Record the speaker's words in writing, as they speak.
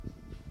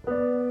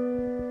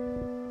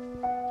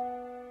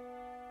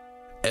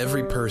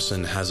Every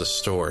person has a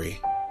story.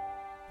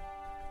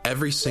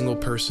 Every single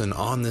person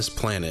on this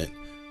planet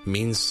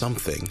means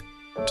something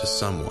to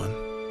someone.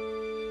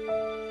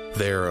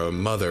 They're a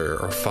mother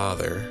or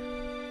father,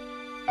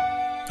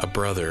 a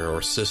brother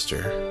or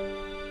sister,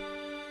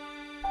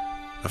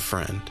 a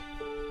friend.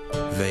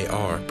 They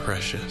are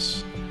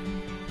precious.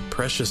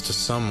 Precious to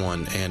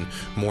someone and,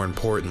 more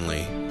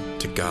importantly,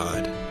 to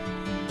God.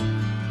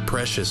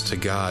 Precious to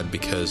God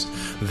because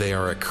they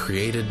are a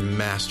created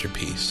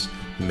masterpiece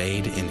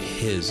made in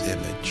His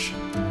image.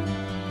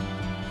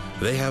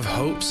 They have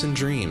hopes and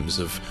dreams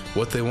of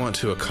what they want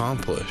to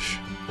accomplish,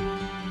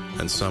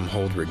 and some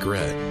hold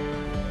regret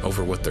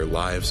over what their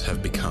lives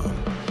have become.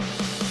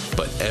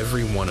 But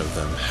every one of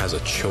them has a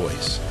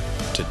choice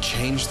to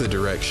change the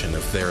direction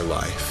of their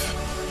life.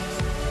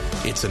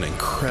 It's an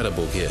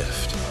incredible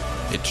gift.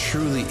 It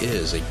truly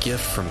is a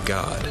gift from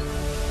God.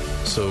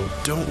 So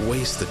don't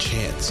waste the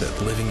chance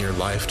at living your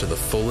life to the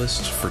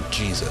fullest for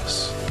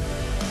Jesus.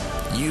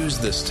 Use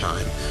this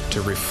time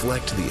to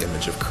reflect the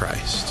image of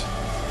Christ,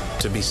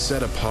 to be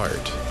set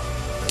apart,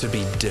 to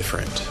be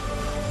different,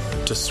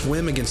 to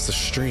swim against the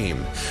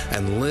stream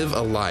and live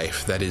a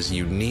life that is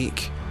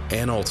unique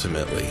and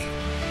ultimately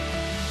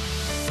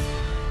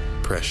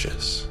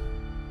precious.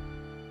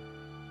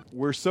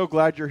 We're so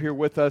glad you're here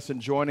with us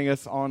and joining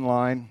us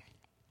online.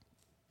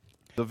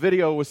 The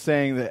video was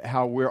saying that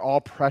how we're all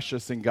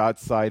precious in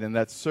God's sight, and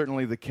that's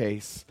certainly the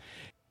case.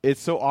 It's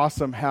so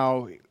awesome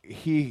how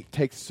He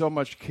takes so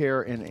much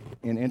care and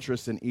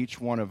interest in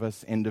each one of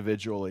us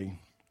individually.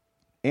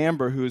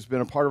 Amber, who has been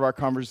a part of our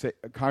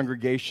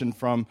congregation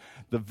from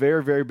the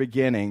very, very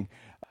beginning,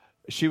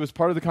 she was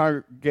part of the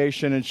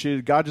congregation,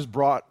 and God just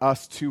brought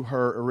us to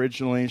her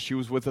originally. She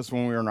was with us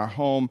when we were in our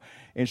home,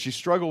 and she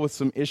struggled with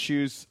some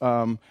issues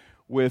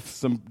with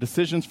some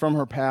decisions from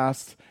her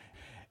past.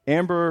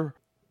 Amber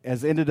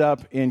has ended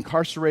up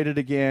incarcerated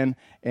again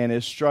and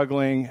is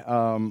struggling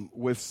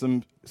with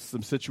some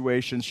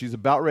situations. She's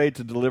about ready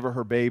to deliver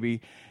her baby,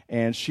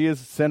 and she has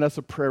sent us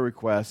a prayer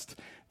request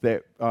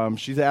that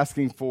she's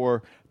asking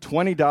for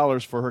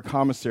 $20 for her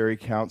commissary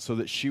account so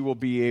that she will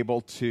be able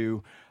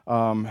to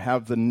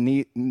have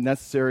the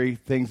necessary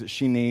things that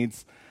she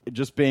needs.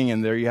 Just being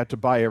in there, you have to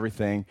buy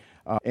everything.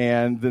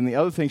 And then the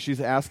other thing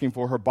she's asking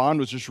for, her bond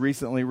was just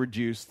recently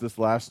reduced this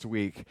last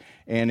week.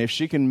 And if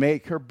she can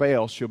make her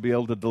bail, she'll be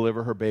able to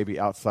deliver her baby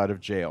outside of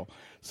jail.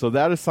 So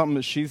that is something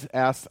that she's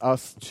asked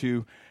us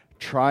to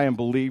try and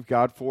believe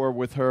God for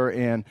with her.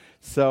 And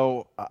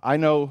so I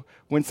know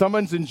when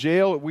someone's in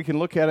jail, we can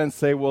look at it and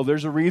say, well,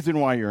 there's a reason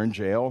why you're in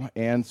jail.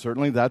 And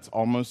certainly that's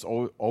almost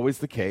always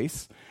the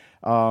case.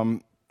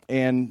 But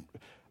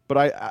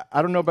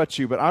I don't know about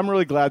you, but I'm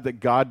really glad that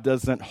God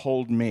doesn't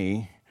hold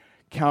me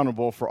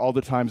accountable for all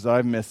the times that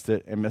I've missed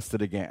it and missed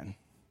it again,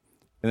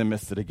 and then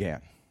missed it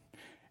again,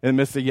 and then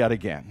missed it yet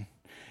again.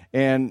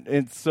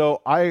 And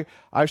so I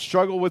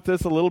struggle with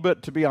this a little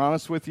bit, to be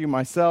honest with you,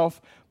 myself,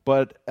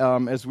 but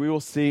as we will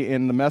see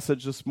in the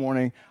message this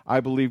morning, I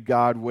believe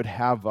God would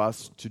have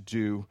us to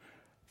do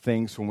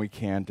things when we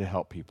can to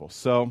help people.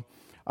 So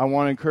I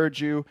want to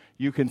encourage you,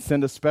 you can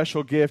send a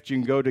special gift. You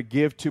can go to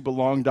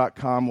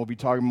givetobelong.com. We'll be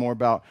talking more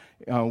about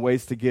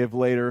ways to give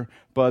later.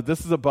 But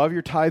this is above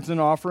your tithes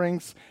and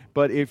offerings.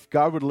 But if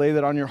God would lay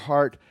that on your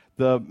heart,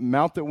 the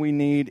amount that we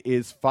need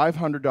is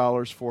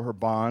 $500 for her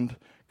bond,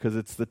 because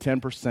it's the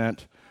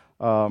 10%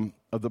 of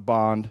the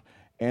bond.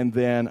 And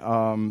then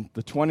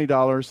the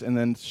 $20, and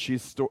then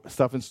she's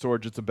stuff in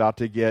storage it's about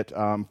to get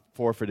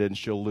forfeited, and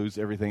she'll lose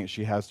everything that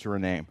she has to her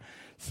name.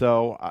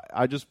 So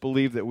I just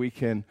believe that we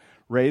can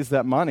raise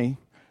that money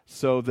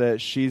so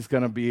that she's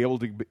going to be able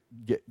to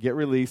get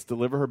released,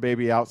 deliver her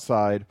baby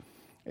outside,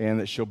 and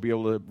that she'll be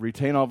able to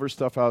retain all of her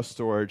stuff out of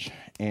storage.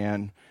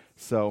 And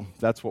so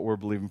that's what we're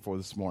believing for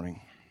this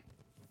morning.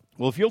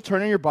 Well, if you'll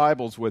turn in your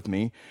Bibles with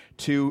me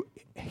to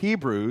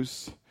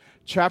Hebrews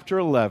chapter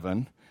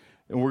 11,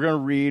 and we're going to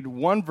read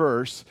one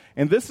verse,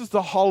 and this is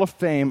the Hall of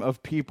Fame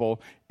of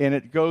people, and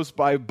it goes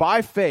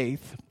by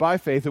faith,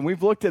 and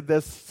we've looked at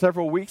this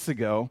several weeks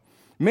ago,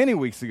 many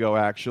weeks ago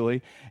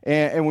actually,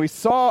 and we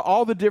saw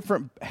all the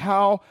different,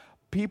 how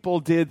people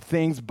did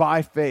things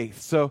by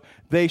faith. So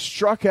they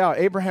struck out,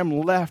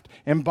 Abraham left,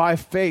 and by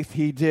faith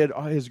he did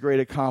all his great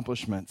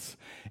accomplishments.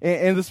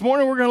 And this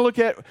morning we're going to look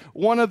at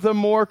one of the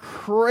more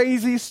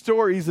crazy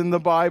stories in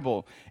the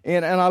Bible.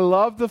 And I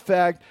love the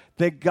fact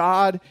that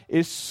God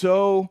is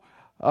so,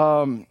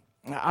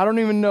 I don't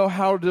even know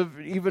how to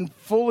even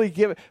fully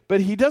give it,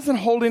 but he doesn't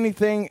hold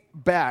anything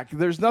back.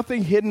 There's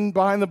nothing hidden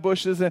behind the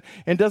bushes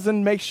and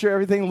doesn't make sure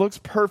everything looks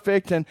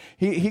perfect. And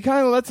he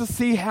kind of lets us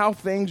see how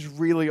things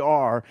really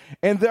are.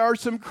 And there are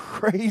some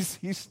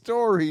crazy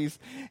stories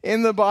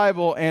in the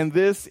Bible, and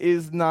this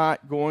is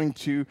not going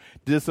to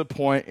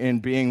disappoint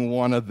in being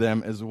one of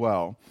them as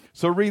well.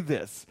 So read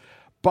this.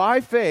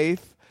 By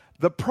faith,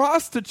 the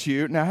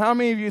prostitute, now how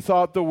many of you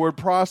thought the word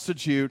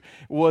prostitute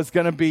was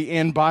going to be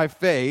in by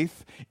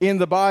faith in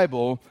the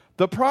Bible?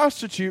 The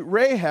prostitute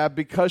Rahab,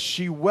 because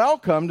she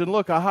welcomed, and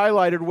look, I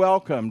highlighted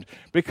welcomed,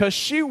 because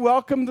she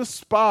welcomed the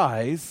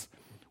spies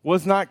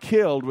was not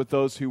killed with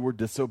those who were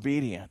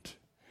disobedient.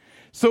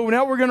 So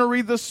now we're going to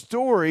read the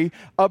story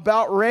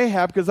about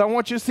Rahab because I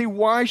want you to see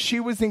why she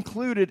was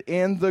included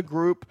in the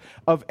group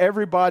of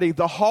everybody,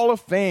 the Hall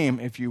of Fame,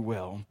 if you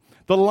will.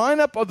 The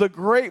lineup of the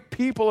great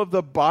people of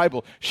the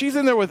Bible. She's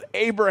in there with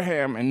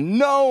Abraham and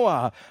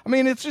Noah. I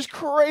mean, it's just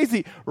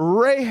crazy.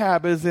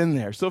 Rahab is in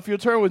there. So if you'll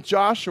turn with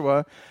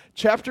Joshua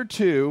chapter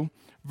 2,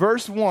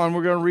 verse 1,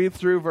 we're going to read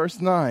through verse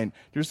 9.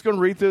 You're just going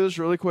to read through this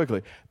really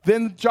quickly.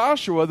 Then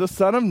Joshua, the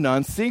son of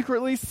Nun,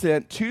 secretly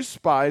sent 2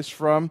 spies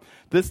from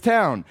this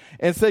town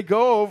and said,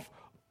 Go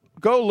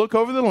look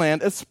over the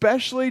land,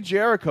 especially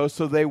Jericho.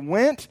 So they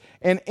went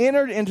and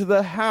entered into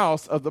the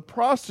house of the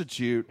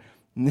prostitute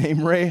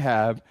named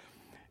Rahab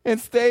and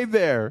stayed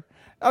there.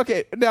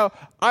 Okay, now,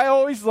 I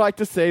always like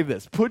to say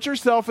this. Put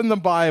yourself in the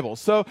Bible.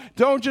 So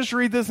don't just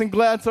read this and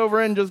glance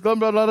over it and just blah,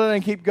 blah, blah, blah,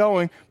 and keep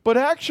going. But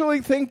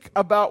actually think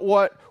about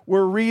what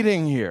we're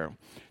reading here.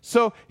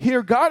 So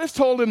here, God has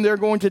told him they're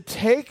going to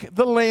take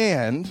the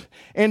land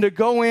and to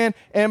go in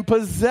and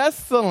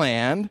possess the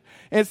land.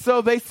 And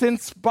so they send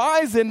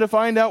spies in to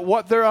find out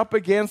what they're up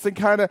against and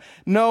kind of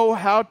know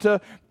how to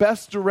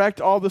best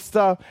direct all the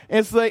stuff.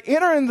 And so they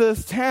enter in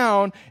this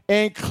town,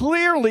 and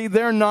clearly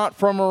they're not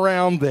from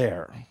around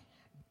there.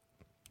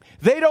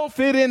 They don't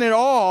fit in at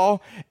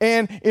all,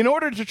 and in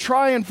order to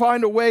try and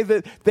find a way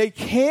that they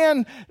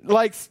can,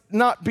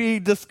 not be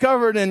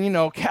discovered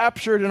and,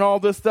 captured and all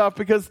this stuff,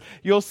 because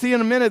you'll see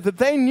in a minute that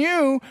they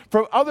knew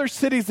from other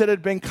cities that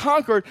had been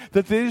conquered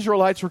that the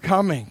Israelites were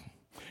coming.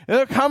 And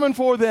they're coming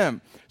for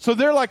them. So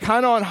they're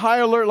kind of on high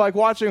alert,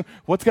 watching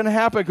what's going to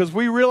happen, because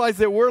we realize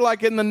that we're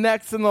in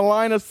the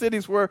line of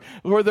cities where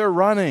they're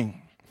running.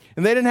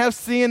 And they didn't have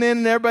CNN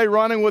and everybody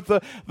running with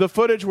the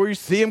footage where you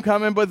see them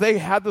coming, but they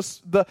had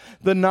the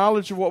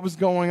knowledge of what was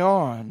going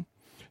on.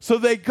 So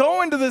they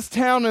go into this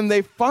town and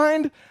they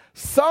find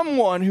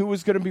someone who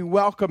was going to be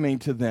welcoming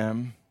to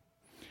them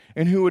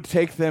and who would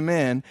take them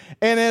in.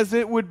 And as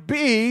it would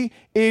be,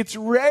 it's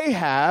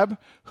Rahab,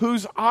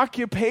 whose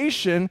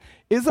occupation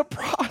is a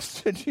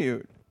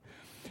prostitute.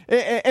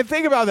 And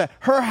think about that.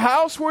 Her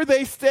house where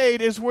they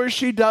stayed is where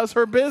she does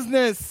her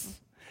business.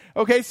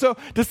 Okay, so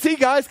to see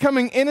guys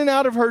coming in and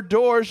out of her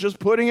doors, just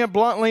putting it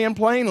bluntly and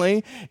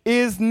plainly,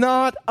 is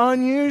not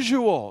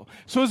unusual.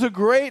 So it's a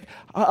great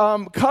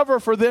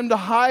cover for them to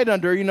hide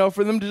under,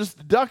 for them to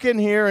just duck in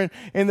here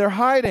and they're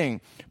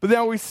hiding. But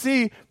now we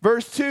see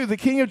verse 2, the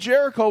king of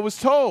Jericho was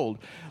told,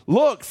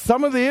 look,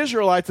 some of the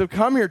Israelites have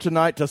come here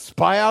tonight to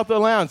spy out the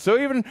land. So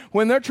even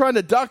when they're trying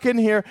to duck in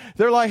here,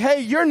 they're like,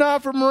 hey, you're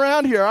not from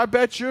around here. I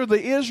bet you're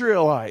the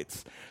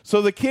Israelites.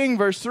 So the king,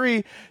 verse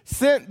 3,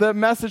 sent the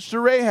message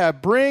to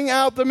Rahab, bring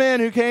out the men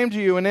who came to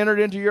you and entered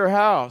into your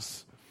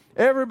house.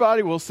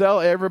 Everybody will sell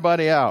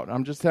everybody out.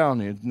 I'm just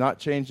telling you, not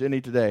changed any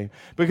today.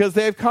 Because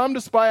they have come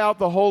to spy out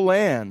the whole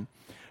land.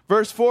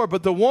 Verse 4,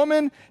 but the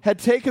woman had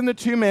taken the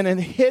 2 men and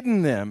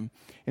hidden them.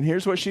 And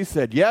here's what she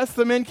said. Yes,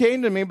 the men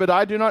came to me, but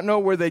I do not know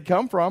where they'd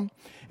come from.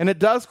 And at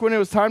dusk, when it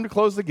was time to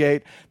close the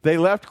gate, they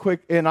left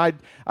quick, and I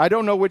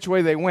don't know which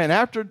way they went.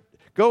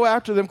 Go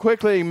after them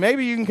quickly.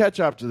 Maybe you can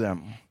catch up to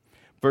them.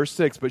 Verse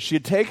 6, but she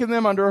had taken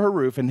them under her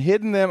roof and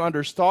hidden them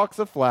under stalks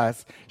of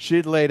flax she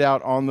had laid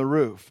out on the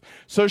roof.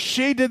 So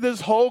she did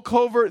this whole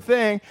covert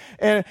thing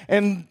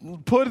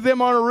and put them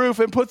on a roof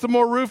and put some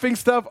more roofing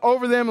stuff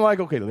over them.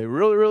 Okay, they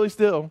really, really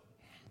still.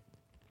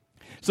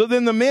 So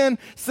then the men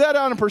set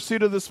out in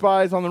pursuit of the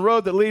spies on the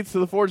road that leads to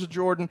the fords of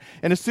Jordan.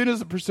 And as soon as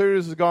the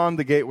pursuers was gone,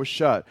 the gate was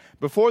shut.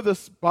 Before the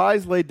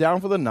spies laid down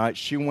for the night,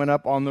 she went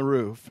up on the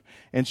roof.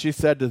 And she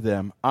said to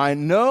them, I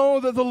know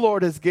that the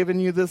Lord has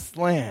given you this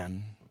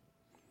land,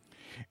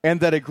 and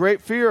that a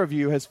great fear of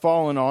you has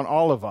fallen on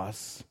all of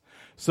us,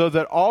 so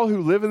that all who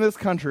live in this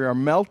country are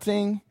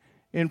melting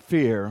in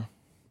fear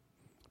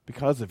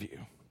because of you.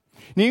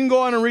 And you can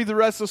go on and read the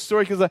rest of the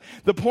story, because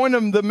the point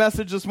of the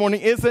message this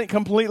morning isn't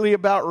completely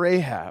about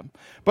Rahab.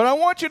 But I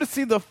want you to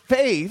see the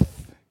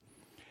faith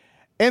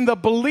and the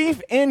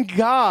belief in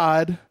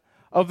God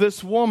of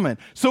this woman.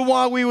 So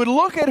while we would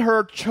look at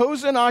her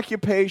chosen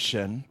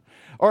occupation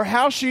or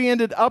how she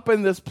ended up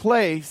in this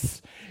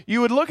place, you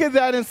would look at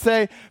that and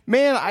say,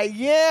 man,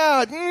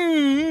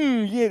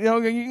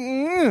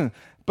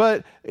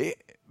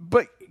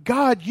 but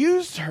God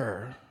used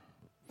her.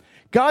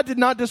 God did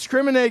not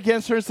discriminate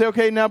against her and say,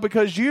 okay, now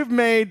because you've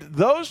made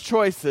those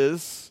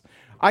choices,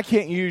 I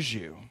can't use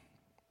you.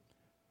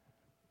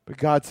 But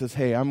God says,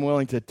 hey, I'm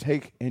willing to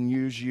take and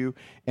use you,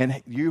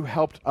 and you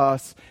helped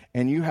us,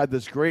 and you had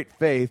this great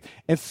faith.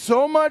 And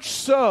so much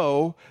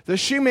so that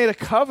she made a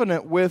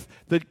covenant with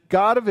the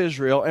God of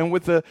Israel and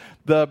with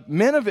the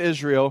men of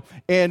Israel,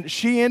 and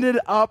she ended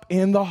up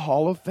in the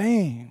Hall of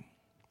Fame.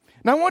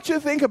 Now I want you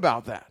to think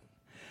about that.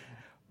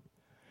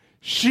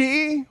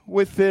 She,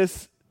 with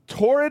this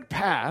torrid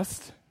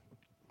past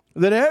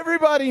that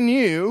everybody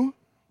knew,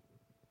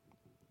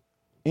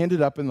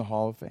 ended up in the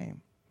Hall of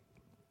Fame.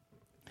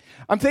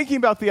 I'm thinking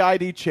about the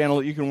ID channel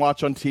that you can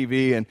watch on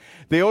TV, and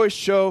they always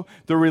show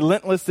the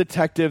relentless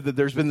detective that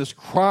there's been this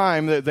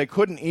crime that they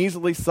couldn't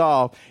easily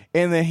solve,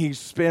 and then he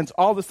spends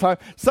all this time.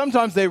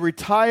 Sometimes they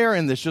retire,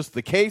 and it's just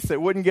the case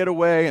that wouldn't get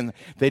away, and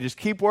they just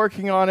keep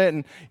working on it.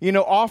 And,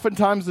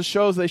 oftentimes the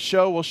shows they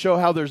show will show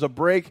how there's a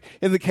break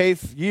in the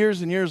case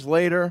years and years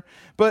later.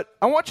 But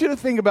I want you to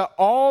think about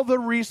all the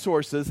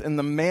resources and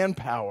the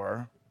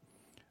manpower,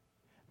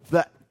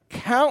 the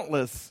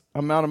countless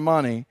amount of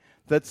money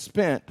that's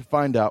spent to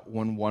find out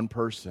when one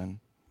person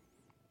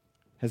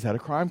has had a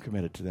crime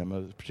committed to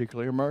them,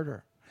 particularly a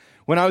murder.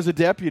 When I was a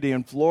deputy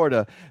in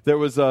Florida, there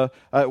was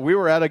we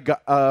were at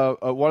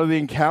one of the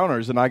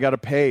encounters, and I got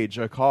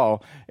a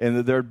call,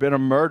 and there had been a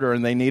murder,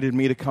 and they needed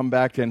me to come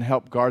back and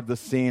help guard the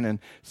scene. And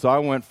so I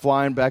went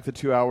flying back the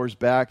 2 hours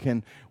back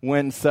and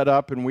went and set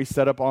up, and we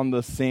set up on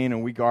the scene,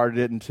 and we guarded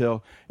it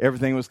until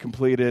everything was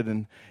completed.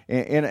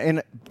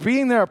 And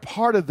being there, a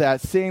part of that,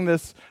 seeing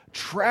this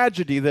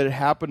tragedy that had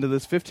happened to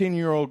this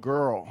 15-year-old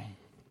girl.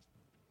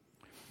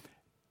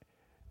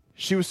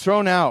 She was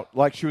thrown out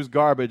like she was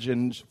garbage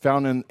and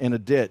found in a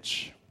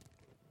ditch,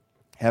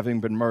 having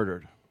been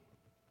murdered.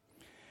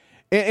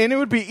 And it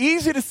would be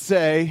easy to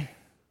say,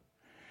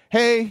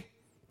 hey,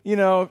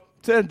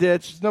 it's in a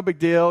ditch, it's no big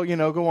deal,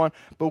 go on.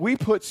 But we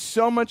put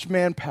so much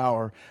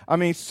manpower.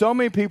 So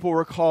many people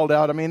were called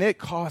out. It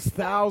cost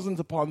thousands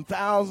upon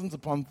thousands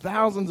upon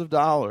thousands of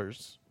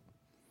dollars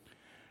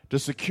to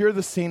secure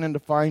the scene and to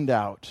find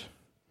out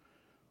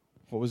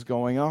what was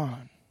going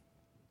on.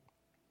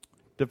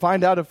 To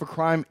find out if a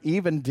crime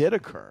even did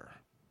occur.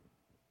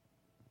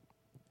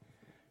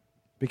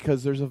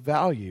 Because there's a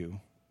value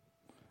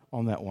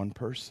on that one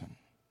person.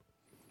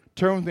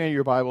 Turn with me in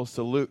your Bibles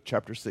to Luke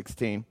chapter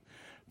 16,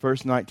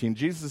 verse 19.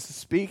 Jesus is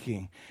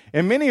speaking.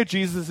 And many of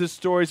Jesus'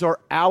 stories are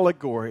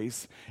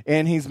allegories.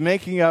 And he's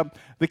making up,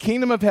 the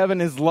kingdom of heaven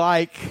is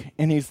like,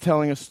 and he's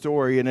telling a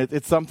story. And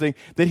it's something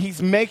that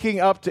he's making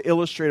up to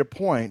illustrate a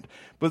point.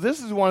 But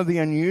this is one of the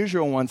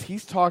unusual ones.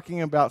 He's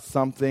talking about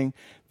something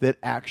that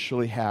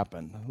actually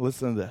happened.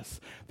 Listen to this.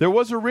 There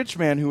was a rich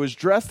man who was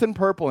dressed in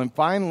purple and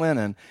fine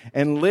linen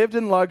and lived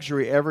in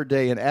luxury every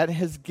day. And at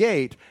his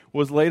gate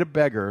was laid a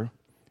beggar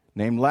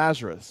named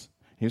Lazarus.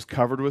 He was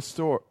covered with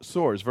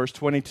sores. Verse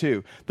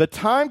 22. The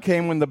time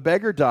came when the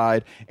beggar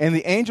died, and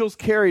the angels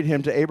carried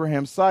him to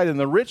Abraham's side, and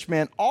the rich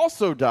man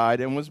also died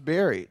and was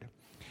buried.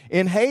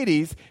 In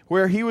Hades,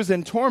 where he was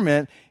in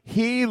torment,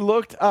 he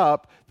looked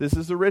up, this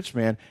is the rich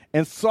man,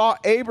 and saw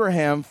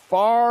Abraham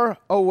far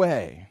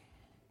away.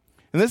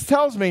 And this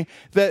tells me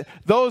that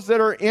those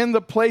that are in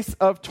the place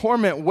of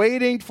torment,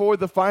 waiting for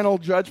the final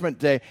judgment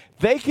day,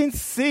 they can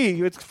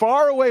see, it's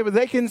far away, but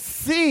they can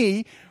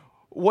see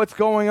what's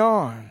going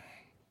on.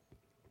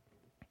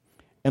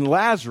 And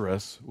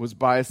Lazarus was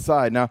by his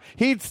side. Now,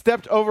 he'd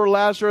stepped over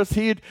Lazarus.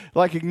 He'd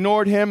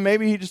ignored him.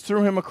 Maybe he just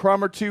threw him a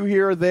crumb or two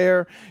here or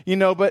there,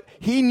 but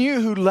he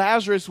knew who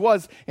Lazarus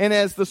was. And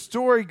as the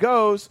story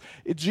goes,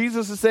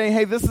 Jesus is saying,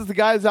 hey, this is the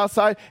guy who's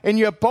outside, and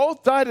you have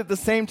both died at the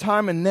same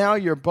time, and now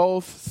you're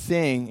both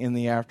seeing in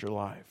the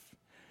afterlife.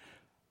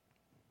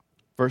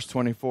 Verse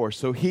 24,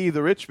 so he,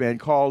 the rich man,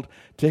 called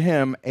to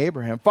him,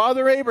 Abraham,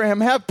 Father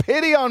Abraham, have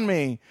pity on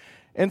me,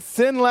 and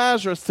send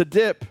Lazarus to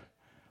dip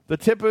the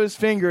tip of his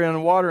finger in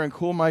the water and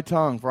cool my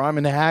tongue, for I'm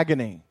in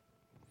agony.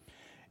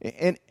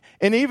 And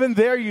even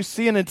there you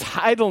see an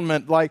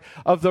entitlement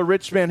of the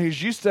rich man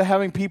who's used to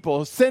having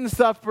people send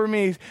stuff for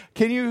me.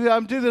 Can you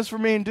do this for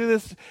me and do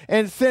this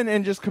and send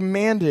and just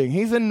commanding.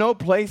 He's in no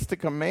place to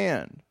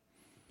command.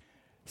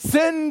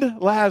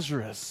 Send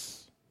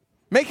Lazarus.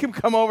 Make him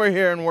come over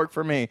here and work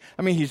for me.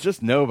 He's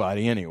just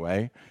nobody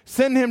anyway.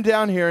 Send him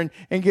down here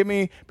and give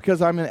me,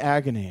 because I'm in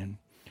agony. And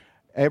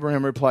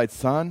Abraham replied,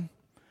 Son,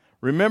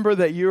 remember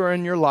that you are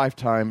in your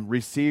lifetime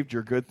received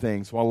your good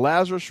things, while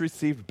Lazarus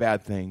received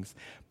bad things.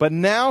 But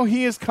now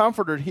he is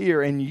comforted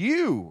here, and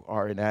you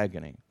are in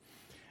agony.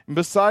 And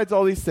besides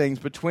all these things,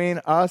 between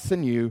us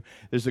and you,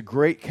 there's a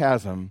great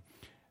chasm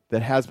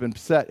that has been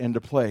set into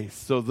place.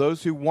 So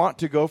those who want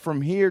to go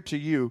from here to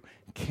you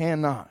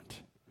cannot,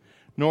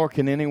 nor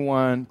can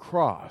anyone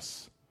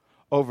cross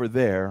over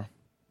there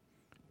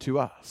to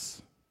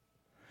us.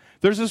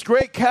 There's this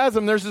great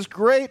chasm. There's this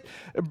great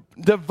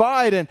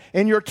divide,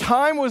 and your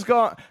time was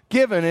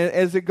given,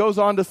 as it goes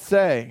on to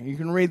say. You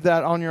can read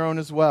that on your own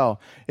as well.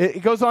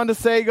 It goes on to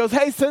say, it goes,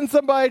 hey, send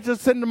somebody to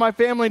send to my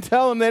family and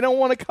tell them they don't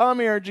want to come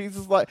here.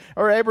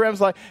 Abraham's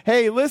like,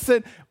 hey,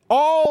 listen,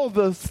 all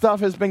the stuff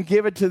has been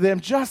given to them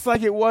just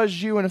like it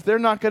was you, and if they're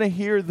not going to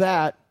hear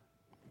that,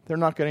 they're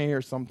not going to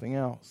hear something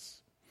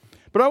else.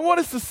 But I want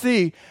us to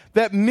see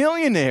that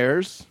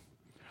millionaires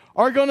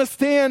are going to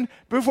stand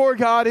before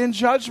God in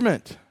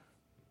judgment.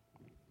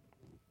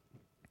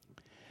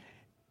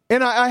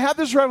 And I had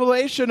this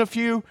revelation a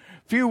few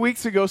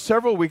weeks ago,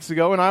 several weeks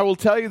ago, and I will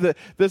tell you that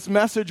this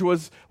message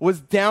was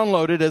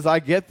downloaded as I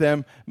get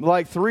them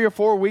like 3 or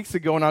 4 weeks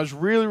ago, and I was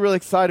really, really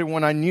excited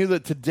when I knew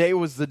that today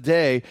was the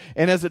day.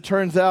 And as it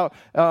turns out,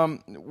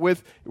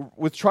 with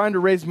trying to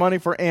raise money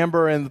for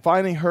Amber and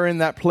finding her in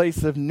that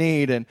place of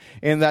need and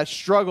that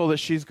struggle that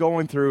she's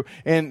going through,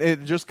 and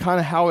it just kind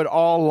of how it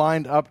all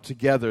lined up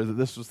together, that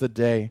this was the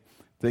day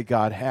that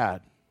God had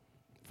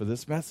for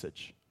this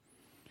message.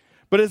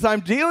 But as I'm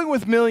dealing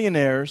with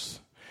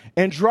millionaires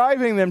and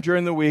driving them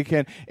during the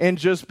weekend and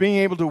just being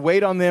able to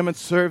wait on them and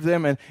serve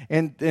them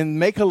and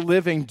make a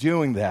living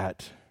doing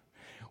that,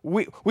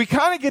 we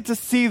kind of get to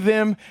see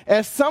them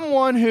as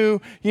someone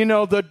who,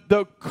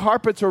 the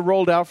carpets are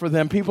rolled out for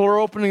them. People are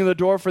opening the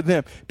door for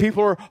them.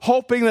 People are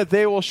hoping that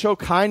they will show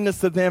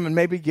kindness to them and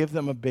maybe give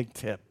them a big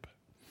tip.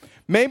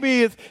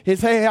 Maybe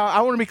it's hey,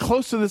 I want to be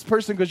close to this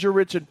person because you're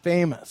rich and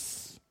famous.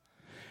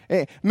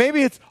 Hey,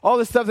 maybe it's all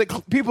the stuff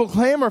that people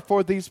clamor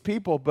for these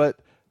people, but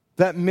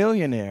that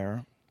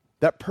millionaire,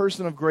 that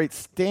person of great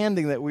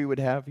standing that we would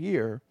have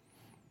here,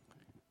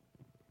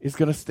 is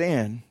going to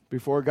stand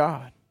before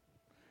God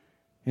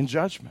in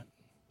judgment.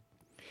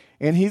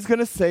 And he's going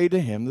to say to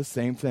him the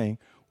same thing.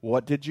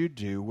 What did you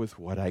do with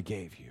what I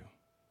gave you?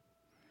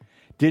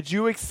 Did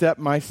you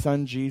accept my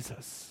son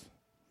Jesus?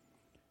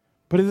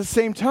 But at the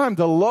same time,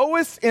 the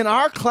lowest in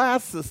our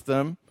class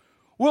system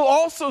will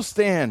also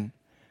stand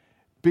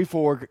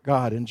before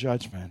God in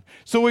judgment.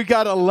 So we've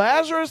got a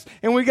Lazarus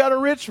and we got a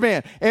rich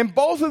man. And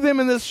both of them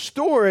in this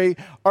story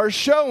are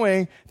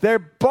showing they're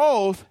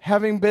both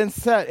having been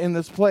set in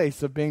this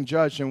place of being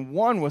judged. And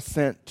one was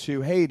sent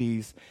to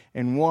Hades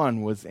and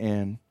one was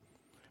in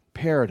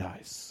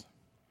paradise.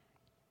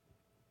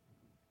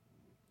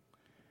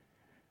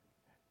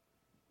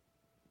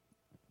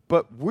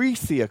 But we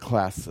see a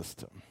class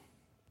system.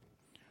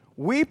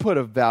 We put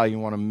a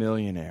value on a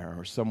millionaire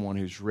or someone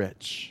who's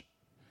rich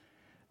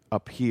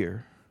up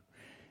here.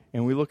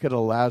 And we look at a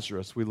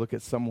Lazarus, we look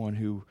at someone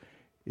who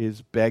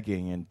is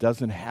begging and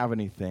doesn't have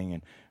anything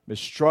and is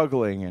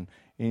struggling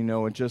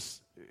and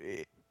just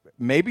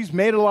maybe he's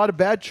made a lot of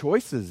bad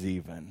choices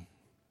even.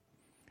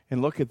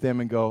 And look at them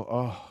and go,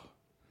 oh,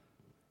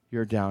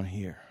 you're down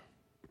here.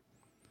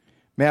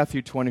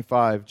 Matthew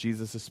 25,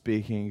 Jesus is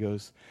speaking. He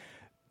goes,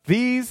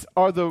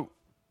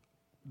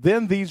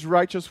 then these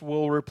righteous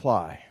will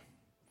reply.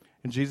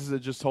 And Jesus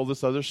had just told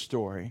this other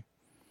story.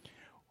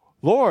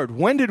 Lord,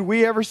 when did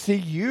we ever see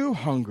you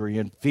hungry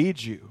and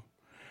feed you?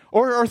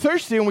 Or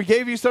thirsty and we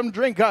gave you some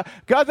drink? God,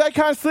 that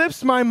kind of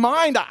slips my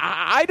mind.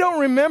 I don't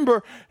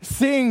remember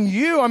seeing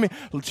you. I mean,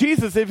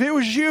 Jesus, if it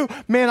was you,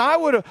 man, I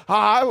would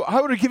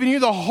have given you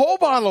the whole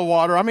bottle of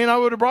water. I mean, I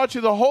would have brought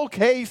you the whole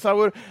case.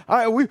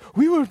 We would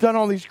have done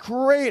all these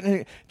great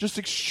and just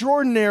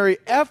extraordinary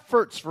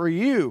efforts for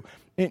you.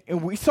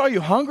 And we saw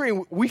you hungry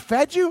and we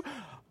fed you?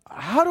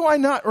 How do I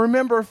not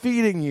remember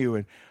feeding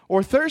you?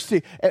 Or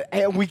thirsty,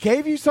 and we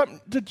gave you something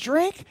to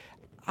drink?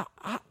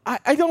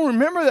 I don't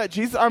remember that,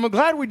 Jesus. I'm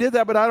glad we did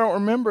that, but I don't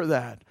remember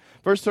that.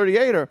 Verse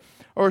 38, or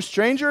a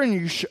stranger and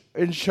you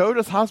showed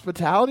us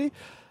hospitality?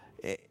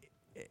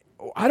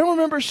 I don't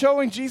remember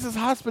showing Jesus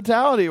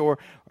hospitality. Or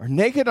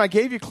naked and I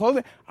gave you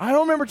clothing. I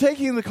don't remember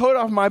taking the coat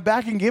off my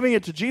back and giving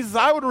it to Jesus.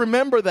 I would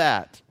remember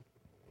that.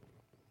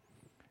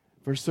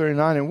 Verse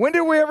 39, and when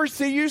did we ever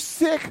see you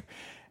sick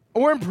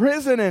or in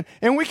prison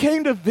and we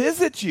came to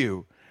visit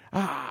you?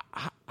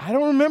 I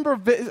don't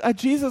remember,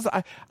 Jesus.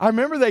 I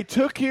remember they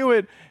took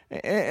you,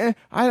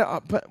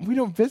 but we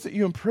don't visit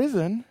you in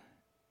prison.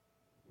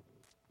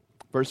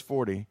 Verse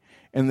 40,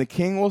 and the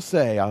king will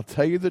say, I'll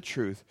tell you the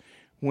truth,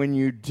 when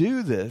you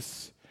do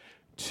this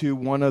to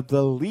one of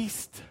the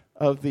least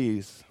of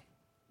these,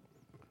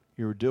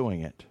 you're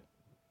doing it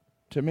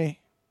to me.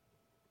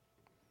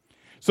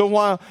 So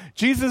while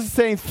Jesus is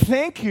saying,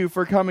 thank you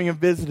for coming and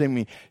visiting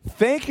me.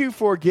 Thank you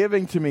for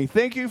giving to me.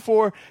 Thank you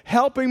for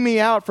helping me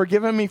out, for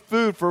giving me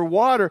food, for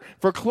water,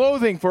 for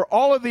clothing, for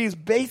all of these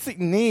basic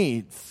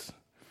needs.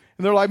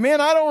 And they're like,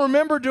 man, I don't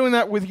remember doing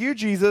that with you,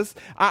 Jesus.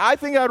 I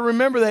think I'd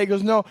remember that. He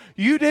goes, no,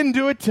 you didn't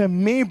do it to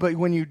me, but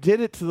when you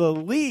did it to the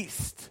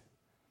least,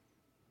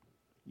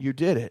 you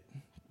did it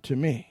to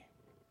me.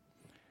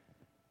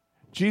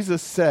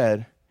 Jesus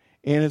said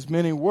in as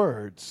many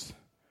words,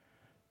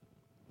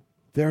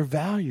 they're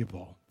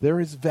valuable. There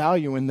is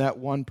value in that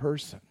one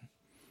person.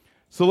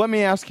 So let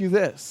me ask you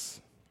this.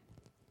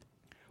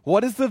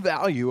 What is the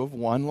value of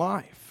one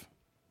life?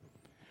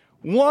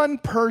 One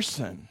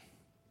person.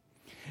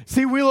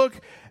 See, we look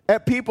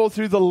at people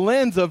through the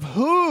lens of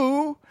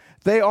who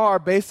they are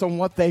based on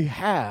what they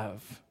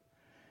have.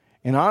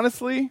 And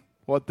honestly,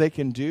 what they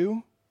can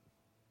do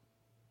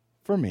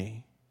for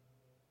me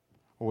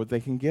or what they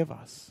can give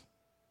us.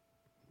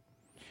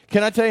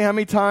 Can I tell you how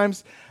many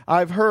times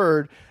I've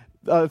heard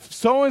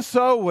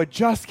so-and-so would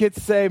just get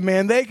saved,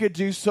 man. They could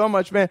do so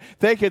much, man.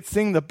 They could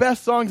sing the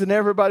best songs and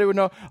everybody would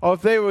know. Oh,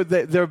 if they were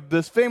they're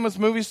this famous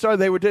movie star,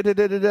 they would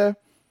da-da-da-da-da.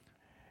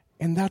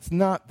 And that's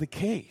not the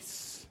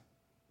case.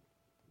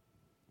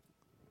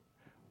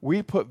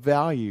 We put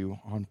value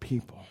on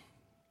people.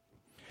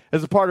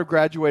 As a part of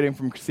graduating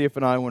from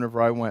CFNI,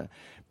 whenever I went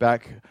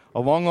back a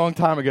long, long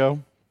time ago,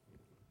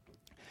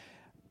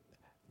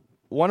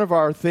 one of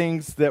our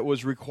things that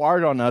was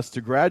required on us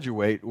to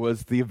graduate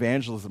was the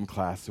evangelism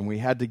class, and we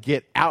had to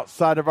get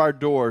outside of our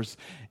doors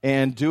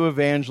and do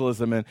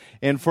evangelism.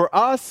 And for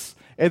us,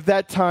 at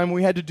that time,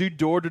 we had to do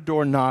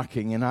door-to-door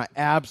knocking, and I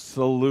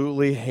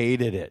absolutely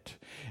hated it.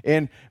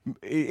 And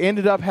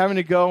ended up having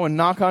to go and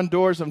knock on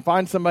doors and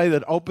find somebody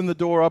that opened the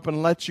door up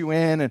and let you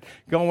in and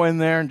go in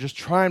there and just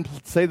try and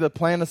say the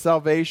plan of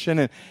salvation.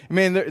 And I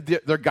mean,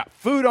 they're got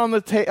food on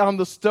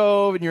the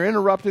stove, and you're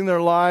interrupting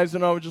their lives,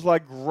 and I was just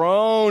like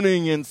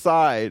groaning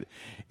inside.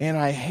 And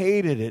I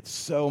hated it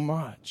so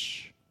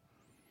much.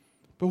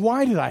 But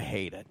why did I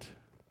hate it?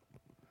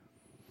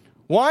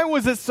 Why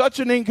was it such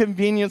an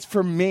inconvenience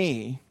for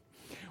me?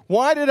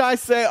 Why did I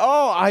say,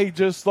 I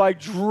just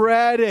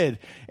dreaded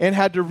and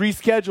had to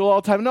reschedule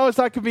all the time? No, it's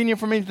not convenient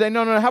for me today.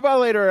 No, how about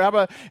later?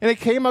 And it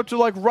came up to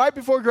right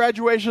before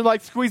graduation,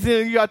 squeezing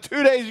in. You got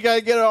 2 days, you got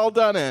to get it all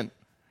done in.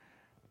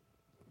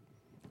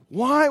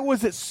 Why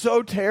was it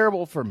so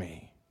terrible for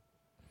me?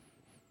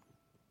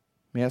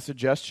 May I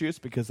suggest to you it's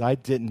because I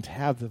didn't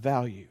have the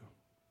value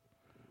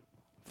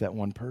of that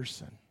one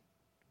person.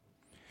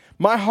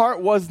 My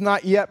heart was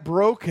not yet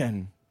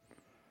broken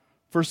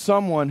for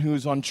someone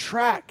who's on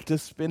track to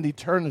spend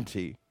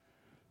eternity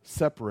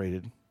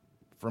separated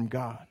from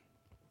God.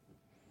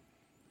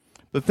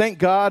 But thank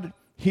God,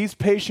 He's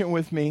patient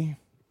with me,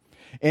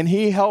 and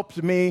He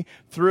helped me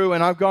through,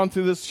 and I've gone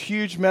through this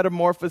huge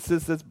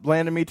metamorphosis that's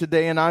landed me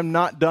today, and I'm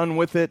not done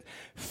with it.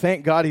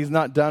 Thank God He's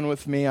not done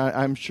with me.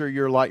 I'm sure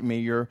you're like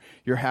me. You're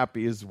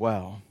happy as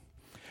well.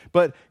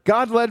 But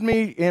God led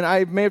me, and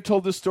I may have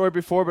told this story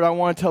before, but I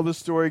want to tell this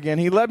story again.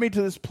 He led me to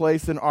this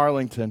place in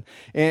Arlington,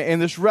 in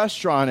this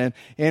restaurant.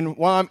 And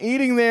while I'm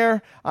eating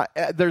there,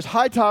 there's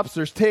high tops,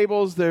 there's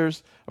tables,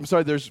 there's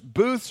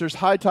booths, there's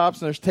high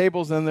tops, and there's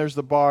tables, and there's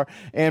the bar.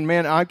 And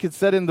man, I could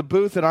sit in the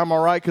booth, and I'm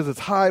all right because it's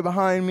high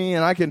behind me,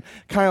 and I can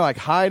kind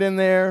of hide in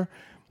there.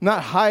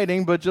 Not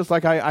hiding, but just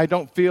I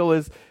don't feel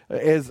as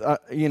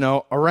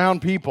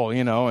around people,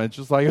 and it's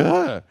just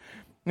ugh.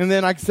 And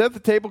then I sit at the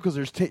table because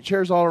there's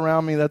chairs all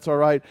around me. That's all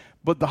right.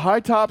 But the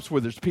high tops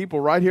where there's people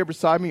right here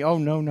beside me, no,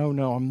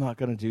 I'm not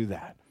going to do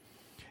that.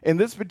 And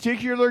this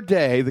particular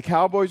day, the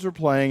Cowboys were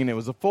playing, and it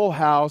was a full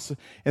house,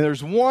 and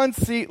there's one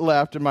seat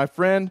left, and my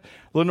friend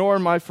Lenore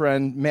and my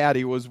friend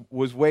Maddie was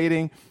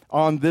waiting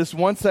on this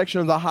one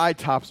section of the high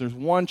tops. There's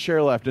one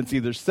chair left, and it's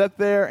either sit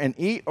there and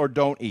eat or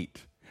don't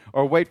eat,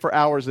 or wait for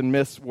hours and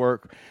miss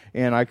work,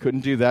 and I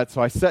couldn't do that.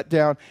 So I sat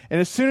down,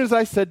 and as soon as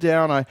I sat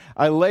down,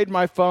 I laid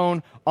my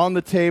phone on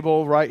the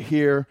table right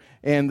here,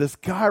 and this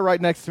guy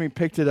right next to me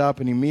picked it up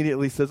and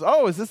immediately says,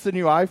 is this the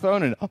new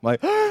iPhone? And I'm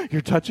like,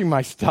 you're touching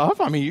my stuff?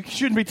 I mean, you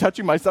shouldn't be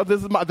touching my stuff.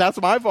 That's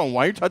my phone.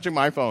 Why are you touching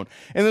my phone?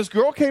 And this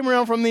girl came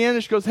around from the end,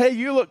 and she goes, hey,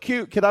 you look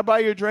cute. Can I buy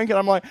you a drink? And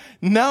I'm like,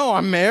 no,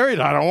 I'm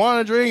married. I don't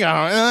want a drink.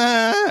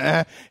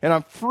 And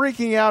I'm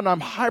freaking out, and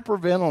I'm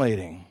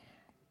hyperventilating.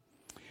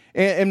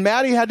 And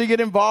Maddie had to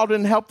get involved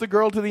and help the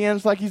girl to the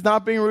end. It's he's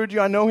not being rude to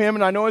you. I know him,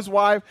 and I know his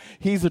wife.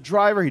 He's a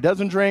driver. He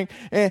doesn't drink.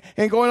 And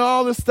going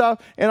all this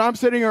stuff. And I'm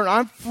sitting here, and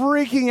I'm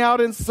freaking out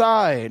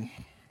inside.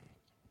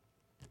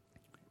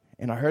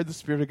 And I heard the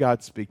Spirit of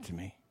God speak to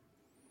me.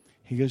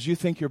 He goes, you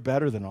think you're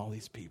better than all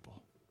these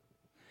people?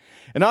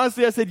 And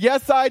honestly, I said,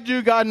 yes, I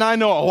do, God. And I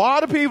know a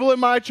lot of people in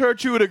my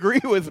church who would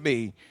agree with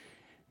me.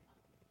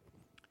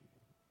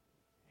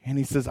 And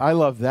he says, I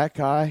love that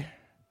guy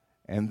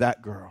and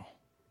that girl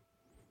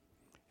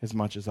as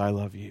much as I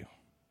love you.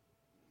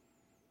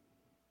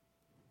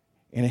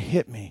 And it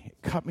hit me. It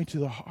cut me to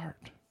the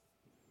heart.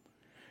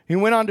 He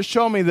went on to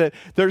show me that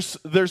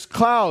there's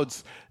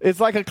clouds. It's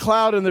like a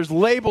cloud, and there's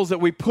labels that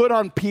we put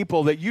on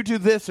people that you do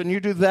this and you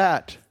do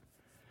that.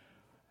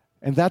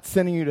 And that's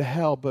sending you to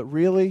hell. But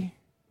really,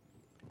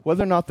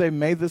 whether or not they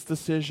made this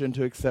decision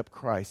to accept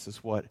Christ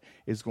is what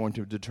is going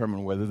to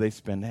determine whether they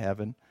spend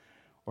heaven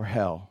or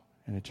hell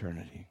in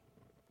eternity.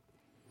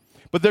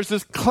 But there's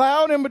this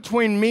cloud in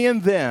between me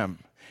and them.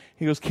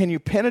 He goes, can you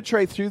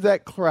penetrate through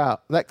that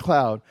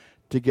cloud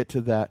to get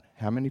to that?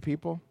 How many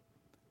people?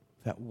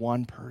 That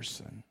one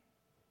person.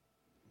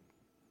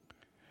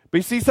 But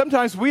you see,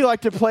 sometimes we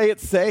like to play it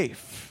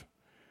safe.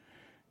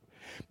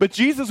 But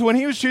Jesus, when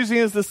he was choosing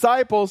his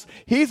disciples,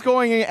 he's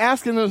going and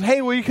asking them,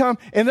 hey, will you come?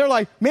 And they're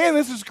like, man,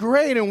 this is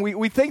great. And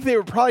we think they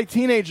were probably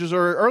teenagers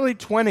or early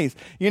 20s,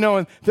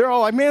 and they're all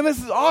like, man, this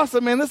is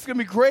awesome, man. This is going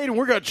to be great, and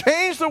we're going to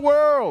change the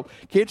world.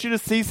 Can't you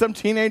just see some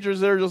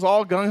teenagers that are just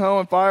all gung-ho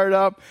and fired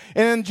up?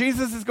 And then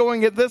Jesus is going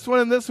to get this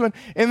one and this one.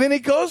 And then he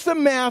goes to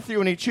Matthew,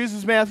 and he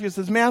chooses Matthew and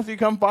says, Matthew,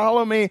 come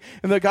follow me.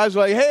 And the guys are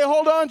like, hey,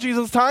 hold on,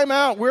 Jesus, time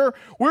out. We're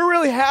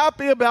really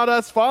happy about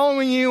us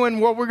following you and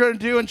what we're going to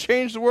do and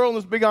change the world in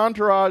this big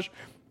entourage.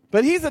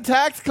 But he's a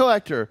tax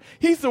collector.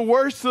 He's the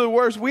worst of the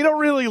worst. We don't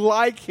really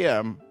like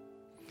him.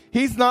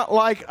 He's not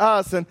like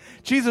us. And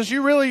Jesus,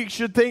 you really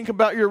should think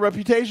about your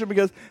reputation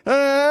because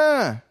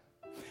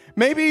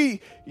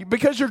maybe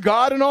because you're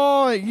God and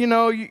all,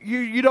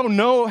 you don't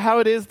know how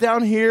it is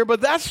down here,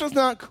 but that's just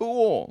not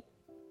cool.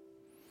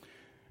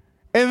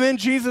 And then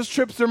Jesus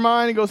trips their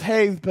mind and goes,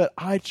 hey, but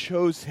I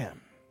chose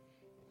him.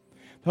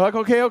 They're like,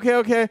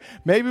 okay.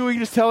 Maybe we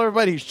can just tell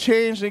everybody he's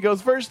changed. And he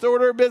goes, first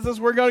order of business,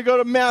 we're going to go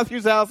to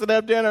Matthew's house and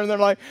have dinner. And they're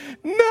like,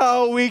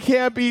 no, we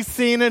can't be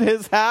seen at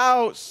his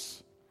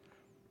house.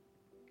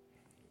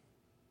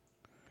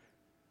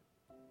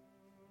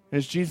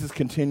 As Jesus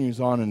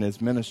continues on in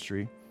his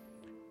ministry,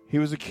 he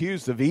was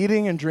accused of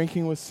eating and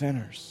drinking with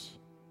sinners.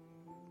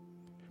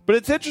 But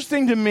it's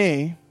interesting to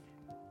me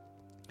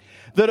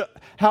that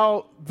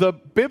how the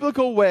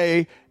biblical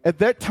way at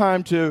that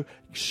time to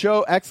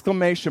show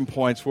exclamation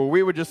points where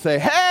we would just say,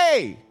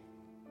 hey,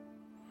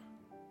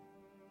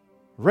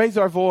 raise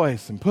our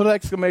voice and put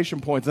exclamation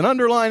points and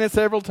underline it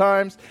several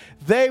times,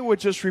 they would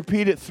just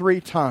repeat it 3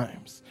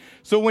 times.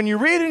 So when you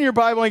read in your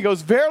Bible and he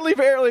goes, verily,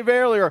 verily,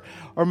 verily, or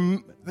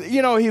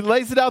he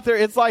lays it out there,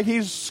 it's like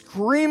he's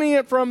screaming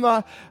it from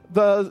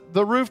the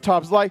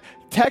rooftops, like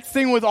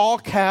texting with all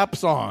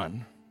caps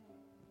on.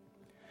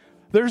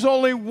 There's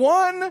only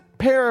one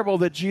parable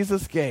that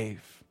Jesus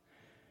gave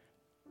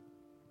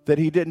that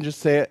he didn't just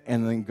say it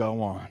and then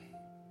go on.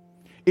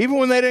 Even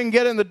when they didn't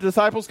get it and the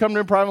disciples come to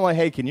him privately like,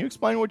 hey, can you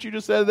explain what you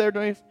just said there,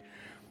 Denise?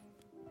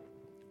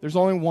 There's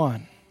only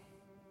one.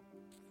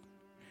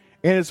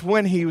 And it's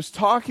when he was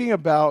talking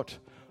about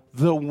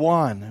the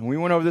one. And we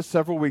went over this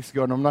several weeks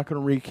ago, and I'm not going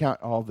to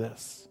recount all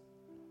this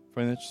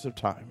for the interest of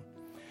time.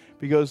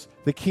 Because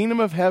the kingdom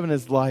of heaven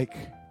is like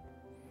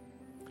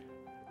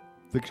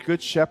the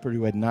good shepherd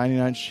who had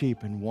 99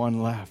 sheep and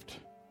one left.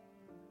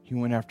 He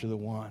went after the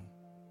one.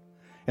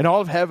 And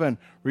all of heaven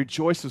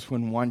rejoices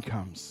when one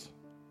comes.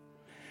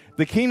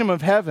 The kingdom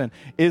of heaven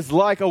is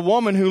like a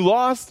woman who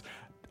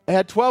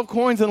had 12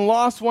 coins and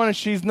lost one, and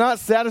she's not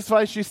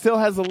satisfied. She still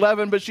has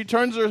 11, but she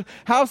turns her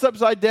house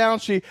upside down.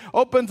 She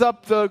opens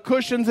up the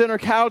cushions in her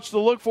couch to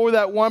look for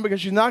that one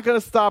because she's not going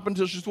to stop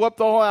until she swept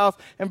the whole house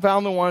and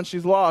found the one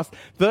she's lost.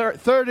 The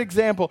third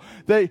example,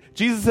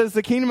 Jesus says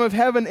the kingdom of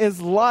heaven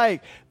is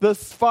like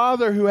this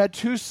father who had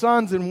 2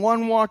 sons and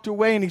one walked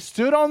away, and he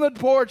stood on the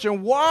porch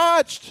and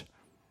watched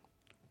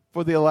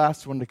for the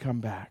last one to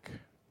come back.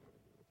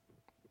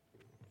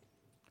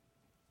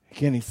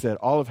 Again, he said,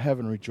 all of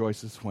heaven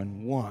rejoices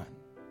when one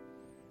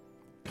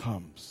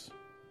comes.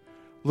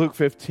 Luke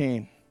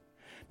 15.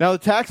 Now the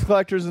tax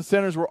collectors and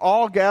sinners were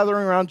all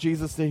gathering around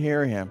Jesus to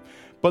hear him.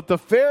 But the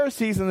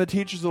Pharisees and the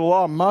teachers of the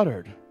law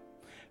muttered,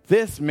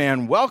 this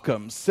man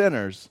welcomes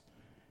sinners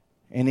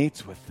and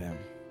eats with them.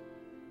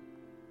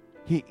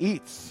 He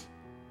eats.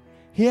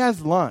 He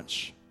has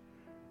lunch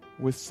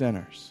with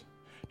sinners.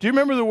 Do you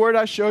remember the word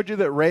I showed you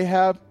that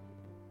Rahab,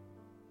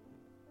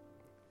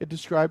 it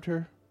described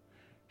her?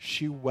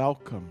 She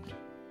welcomed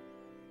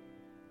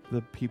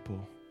the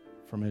people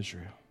from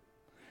Israel.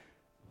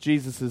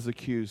 Jesus is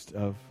accused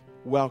of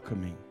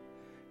welcoming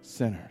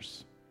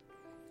sinners.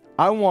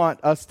 I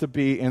want us to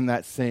be in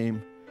that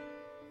same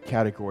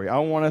category. I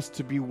want us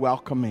to be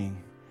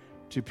welcoming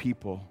to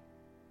people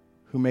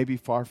who may be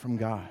far from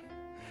God.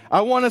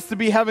 I want us to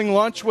be having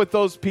lunch with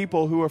those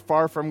people who are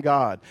far from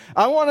God.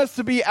 I want us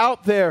to be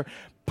out there,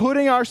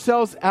 putting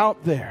ourselves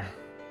out there.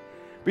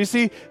 But you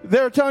see,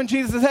 they're telling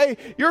Jesus, hey,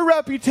 your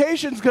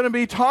reputation's going to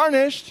be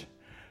tarnished.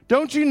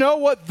 Don't you know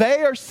what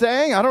they are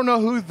saying? I don't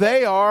know who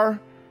they are.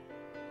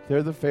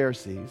 They're the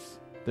Pharisees.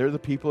 They're the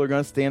people who are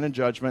going to stand in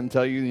judgment and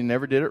tell you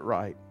never did it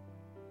right.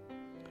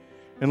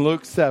 In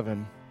Luke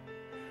 7,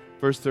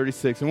 verse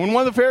 36, and when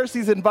one of the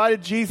Pharisees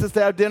invited Jesus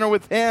to have dinner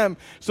with him,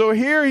 so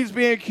here he's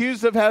being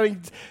accused of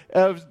having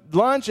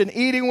lunch and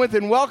eating with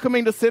and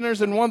welcoming to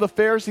sinners, and one of the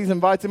Pharisees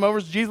invites him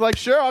over. So Jesus is like,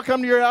 sure, I'll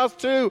come to your house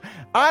too.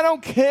 I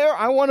don't care.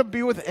 I want to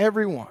be with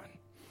everyone.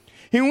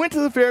 He went to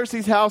the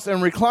Pharisee's house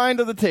and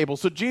reclined at the table.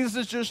 So Jesus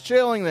is just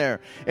chilling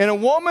there. And a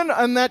woman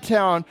in that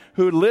town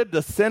who lived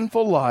a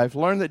sinful life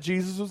learned that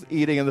Jesus was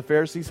eating in the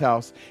Pharisee's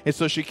house. And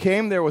so she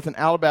came there with an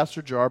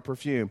alabaster jar of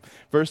perfume.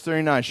 Verse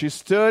 39, she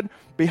stood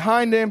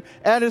behind him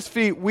at his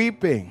feet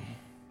weeping.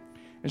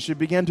 And she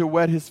began to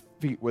wet his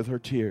feet with her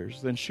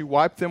tears. Then she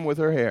wiped them with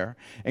her hair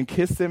and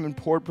kissed them and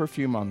poured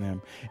perfume on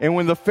them. And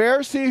when the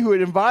Pharisee who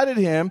had invited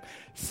him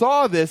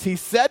saw this, he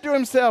said to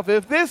himself,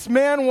 if this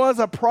man was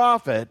a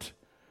prophet...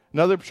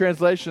 Another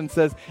translation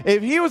says,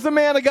 if he was the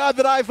man of God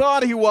that I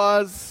thought he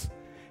was,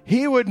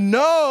 he would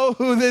know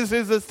who this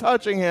is that's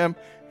touching him.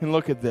 And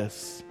look at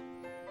this.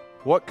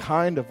 What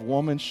kind of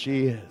woman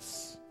she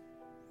is.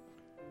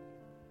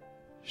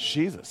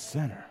 She's a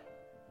sinner.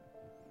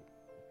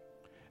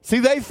 See,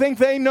 they think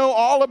they know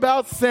all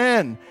about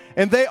sin,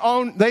 and they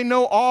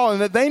know all,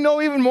 and that they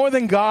know even more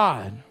than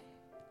God.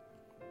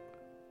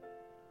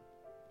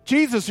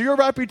 Jesus, your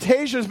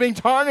reputation is being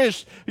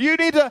tarnished. You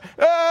need to...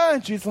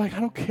 And she's like, I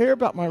don't care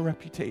about my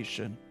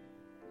reputation.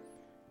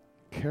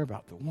 I care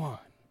about the one.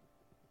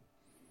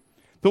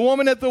 The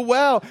woman at the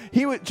well,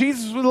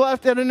 Jesus was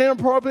left at an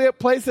inappropriate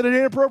place at an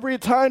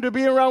inappropriate time to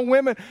be around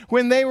women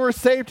when they were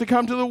safe to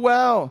come to the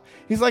well.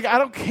 He's like, I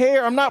don't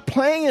care. I'm not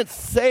playing it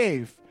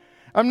safe.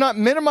 I'm not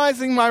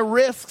minimizing my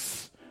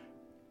risks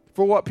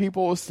for what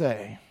people will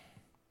say.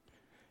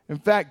 In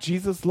fact,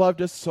 Jesus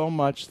loved us so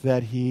much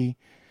that he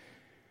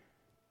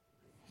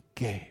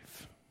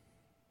gave.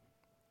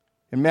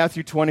 In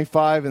Matthew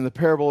 25, in the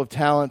parable of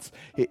talents,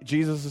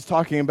 Jesus is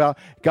talking about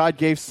God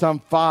gave some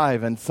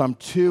 5 and some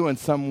 2 and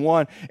some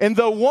 1. And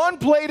the one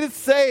played it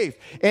safe,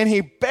 and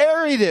he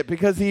buried it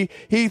because he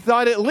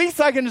thought, at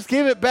least I can just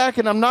give it back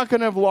and I'm not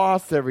going to have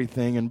lost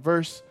everything. In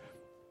verse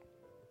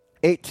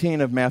 18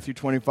 of Matthew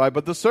 25,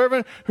 but the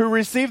servant who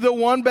received the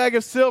 1 bag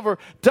of silver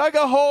dug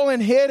a hole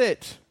and hid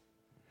it.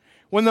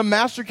 When the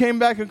master came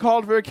back and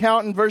called for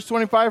account in verse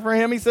 25 for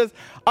him, he says,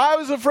 I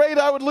was afraid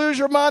I would lose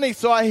your money,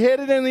 so I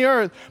hid it in the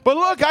earth. But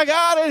look, I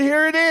got it.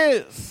 Here it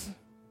is.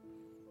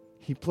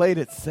 He played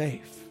it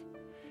safe.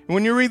 And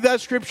when you read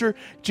that scripture,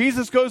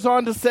 Jesus goes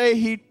on to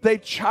say they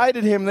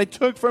chided him. They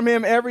took from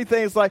him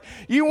everything. It's like,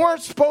 you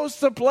weren't supposed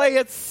to play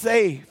it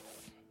safe.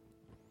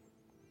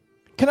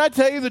 Can I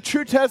tell you the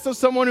true test of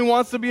someone who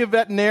wants to be a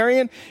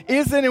veterinarian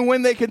isn't in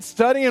when they can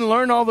study and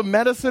learn all the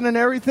medicine and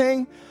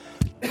everything?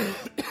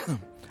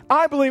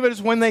 I believe it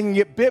is when they can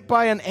get bit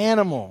by an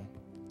animal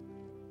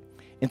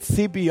and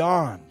see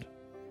beyond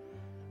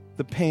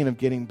the pain of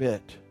getting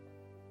bit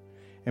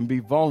and be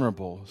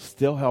vulnerable,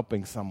 still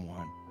helping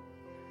someone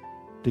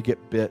to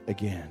get bit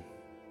again.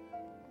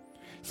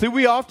 See,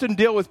 we often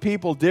deal with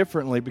people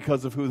differently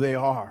because of who they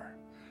are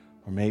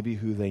or maybe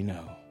who they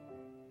know.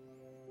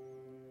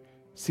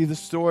 See the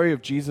story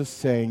of Jesus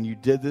saying, you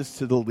did this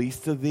to the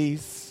least of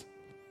these?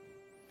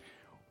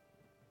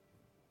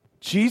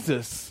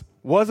 Jesus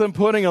wasn't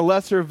putting a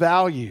lesser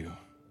value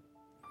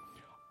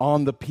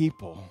on the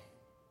people.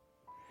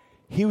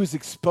 He was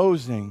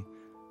exposing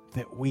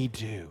that we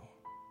do.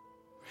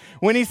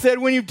 When he said,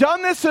 when you've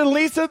done this to the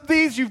least of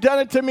these, you've done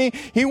it to me.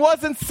 He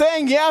wasn't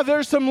saying, yeah,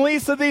 there's some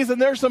least of these and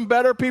there's some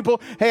better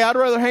people. Hey, I'd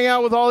rather hang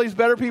out with all these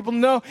better people.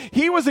 No,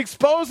 he was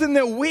exposing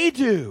that we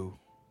do.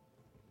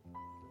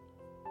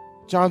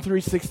 John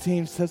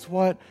 3:16 says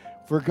what?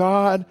 For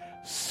God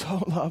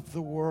so loved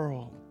the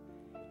world.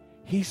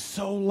 He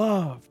so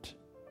loved.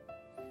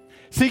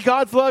 See,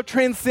 God's love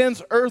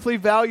transcends earthly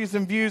values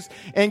and views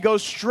and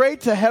goes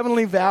straight to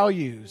heavenly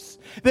values.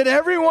 That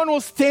everyone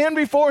will stand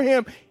before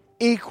him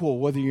equal,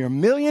 whether you're a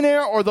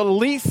millionaire or the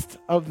least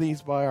of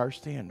these by our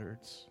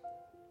standards.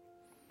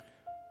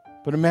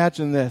 But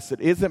imagine this. It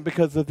isn't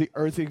because of the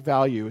earthly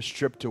value is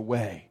stripped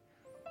away.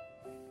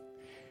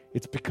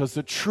 It's because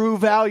the true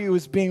value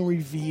is being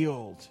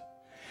revealed.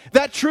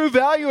 That true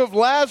value of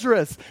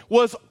Lazarus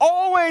was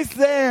always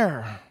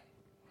there.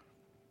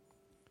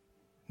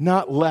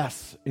 Not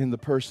less in the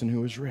person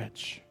who is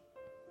rich.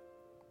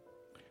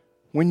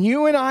 When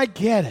you and I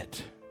get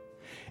it,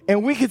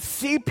 and we could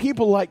see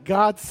people like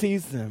God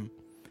sees them,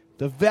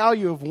 the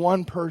value of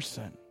one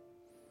person,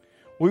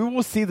 we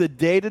will see the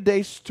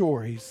day-to-day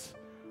stories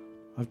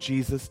of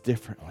Jesus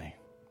differently.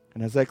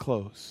 And as I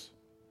close,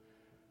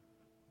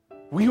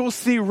 we will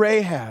see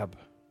Rahab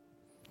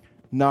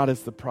not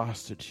as the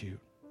prostitute.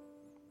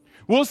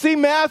 We'll see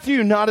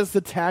Matthew not as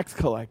the tax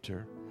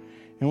collector.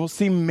 And we'll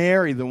see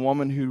Mary, the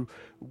woman who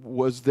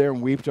was there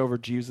and wept over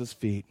Jesus'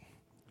 feet,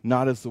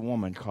 not as the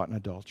woman caught in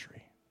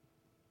adultery.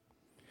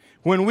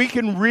 When we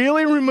can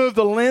really remove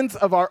the lens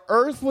of our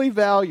earthly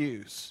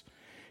values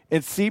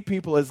and see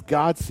people as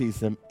God sees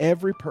them,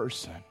 every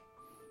person,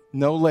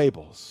 no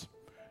labels,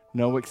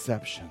 no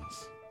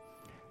exceptions,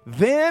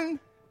 then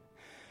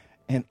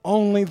and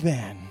only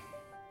then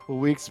will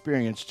we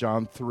experience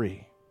John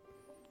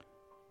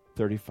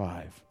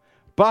 3:35.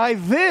 By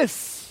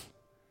this,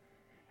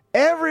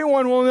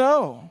 everyone will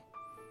know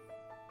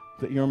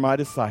that you're my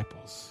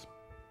disciples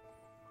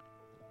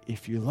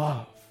if you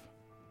love.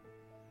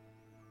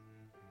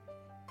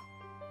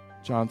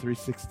 John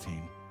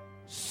 3:16.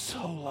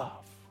 So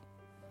love.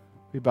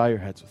 Will you bow your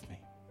heads with me?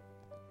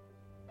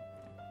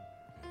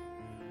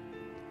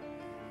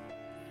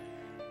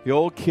 The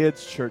old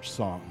kids' church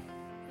song.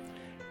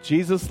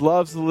 Jesus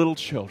loves the little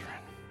children.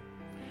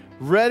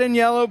 Red and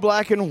yellow,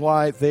 black and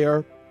white, they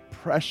are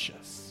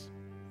precious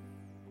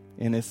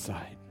in his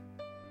sight.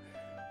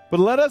 But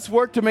let us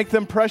work to make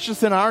them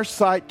precious in our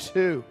sight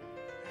too.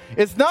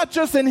 It's not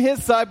just in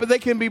his sight, but they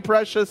can be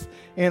precious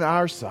in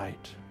our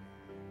sight.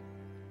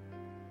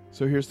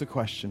 So here's the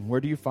question.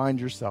 Where do you find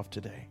yourself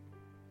today?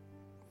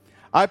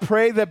 I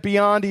pray that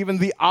beyond even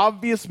the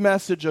obvious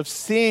message of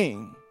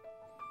seeing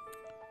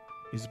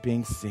is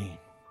being seen.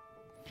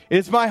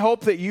 It's my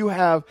hope that you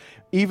have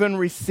even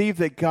received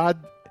that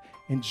God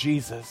in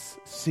Jesus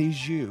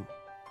sees you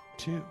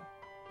too.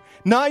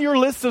 Not your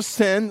list of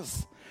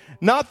sins,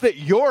 not that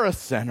you're a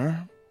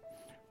sinner,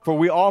 for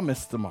we all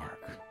miss the mark.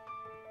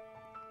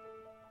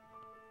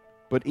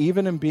 But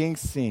even in being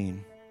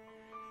seen,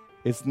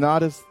 it's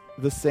not as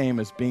the same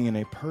as being in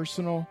a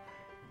personal,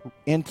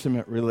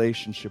 intimate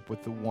relationship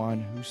with the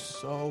one who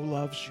so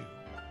loves you.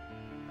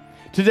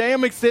 Today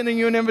I'm extending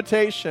you an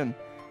invitation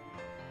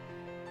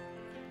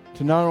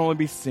to not only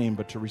be seen,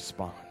 but to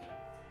respond.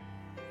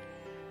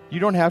 You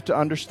don't have to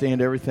understand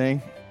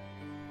everything,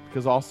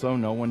 because also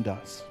no one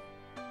does.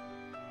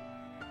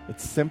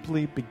 It's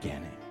simply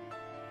beginning.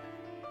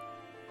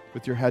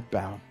 With your head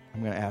bowed,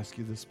 I'm going to ask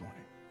you this morning,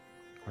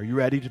 are you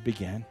ready to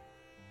begin?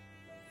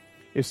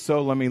 If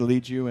so, let me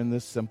lead you in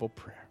this simple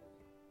prayer.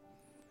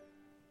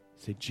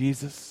 Say,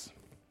 Jesus,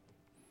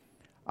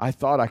 I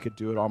thought I could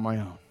do it on my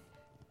own,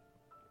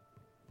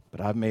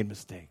 but I've made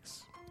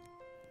mistakes.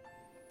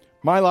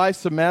 My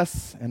life's a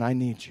mess, and I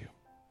need you.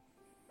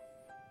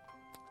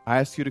 I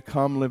ask you to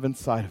come live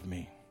inside of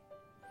me.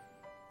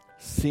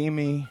 See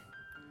me,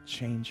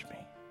 change me.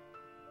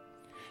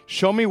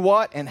 Show me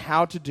what and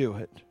how to do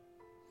it.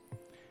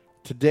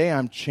 Today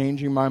I'm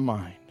changing my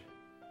mind.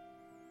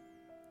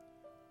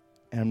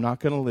 And I'm not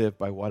going to live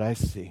by what I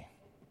see.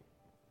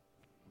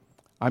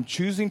 I'm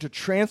choosing to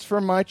transfer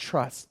my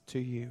trust to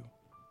you.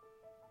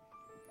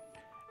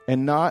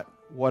 And not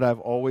what I've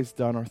always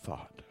done or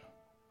thought.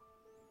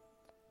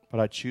 But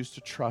I choose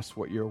to trust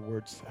what your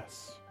word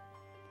says.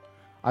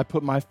 I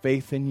put my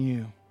faith in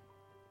you.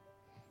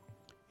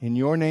 In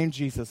your name,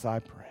 Jesus, I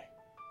pray.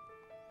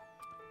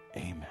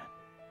 Amen.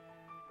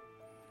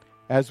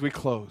 As we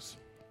close,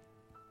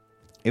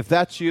 if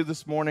that's you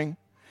this morning,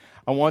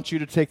 I want you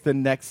to take the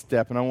next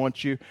step. And I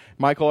want you,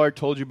 Michael already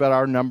told you about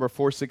our number,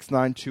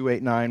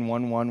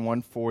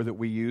 469-289-1114 that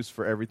we use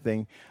for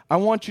everything. I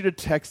want you to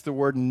text the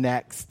word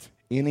NEXT,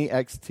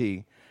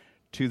 N-E-X-T,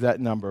 to that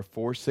number,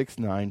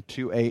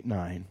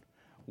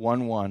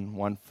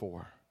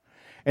 469-289-1114.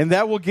 And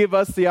that will give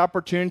us the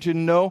opportunity to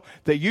know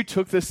that you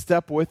took this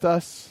step with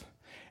us,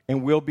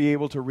 and we'll be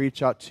able to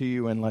reach out to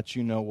you and let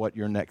you know what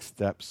your next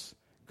steps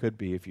could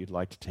be if you'd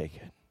like to take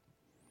it.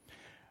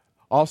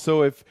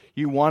 Also, if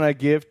you want to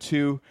give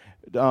to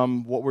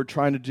what we're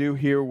trying to do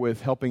here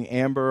with helping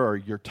Amber, or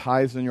your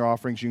tithes and your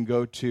offerings, you can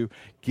go to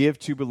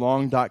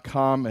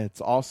givetobelong.com.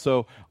 It's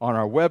also on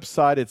our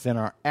website. It's in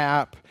our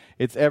app.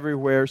 It's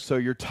everywhere. So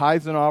your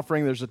tithes and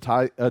offering, there's a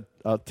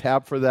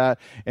tab for that,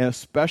 and a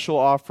special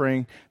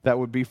offering that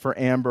would be for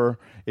Amber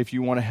if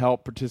you want to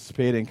help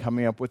participate in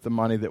coming up with the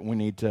money that we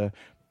need to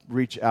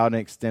reach out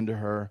and extend to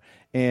her.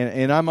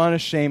 And I'm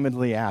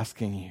unashamedly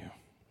asking you.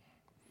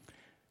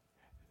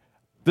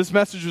 This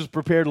message was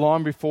prepared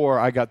long before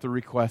I got the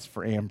request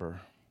for Amber.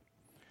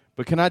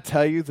 But can I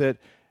tell you that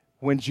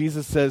when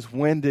Jesus says,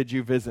 when did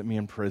you visit me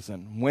in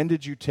prison? When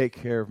did you take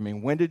care of me?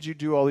 When did you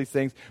do all these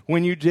things?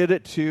 When you did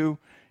it too,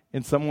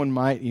 and someone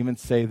might even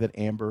say that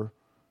Amber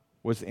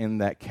was in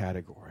that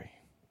category.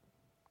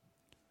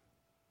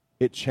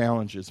 It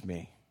challenges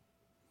me.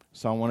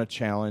 So I want to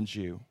challenge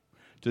you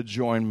to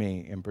join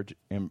me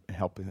in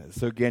helping this.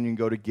 So again, you can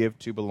go to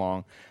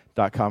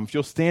givetobelong.com. If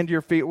you'll stand to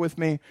your feet with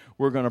me,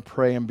 we're going to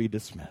pray and be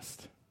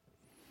dismissed.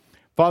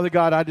 Father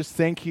God, I just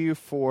thank you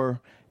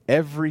for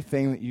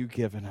everything that you've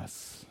given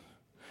us.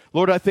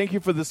 Lord, I thank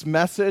you for this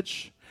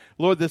message,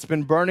 Lord, that's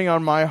been burning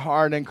on my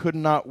heart and could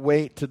not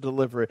wait to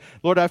deliver it.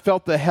 Lord, I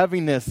felt the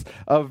heaviness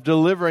of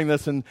delivering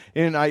this, and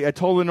I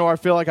told Lenore I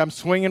feel like I'm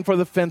swinging for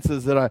the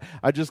fences, that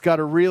I just got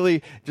to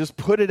really just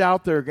put it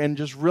out there and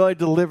just really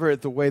deliver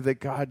it the way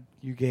that, God,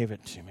 you gave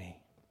it to me.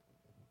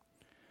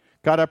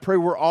 God, I pray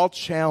we're all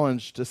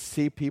challenged to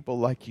see people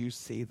like you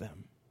see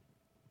them.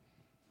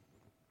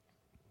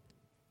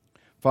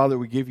 Father,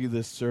 we give you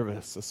this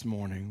service this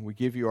morning. We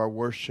give you our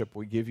worship.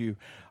 We give you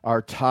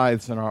our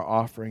tithes and our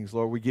offerings,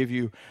 Lord. We give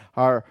you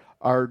our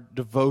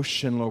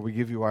devotion, Lord. We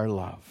give you our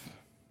love.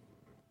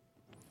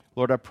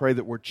 Lord, I pray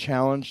that we're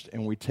challenged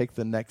and we take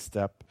the next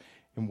step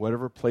in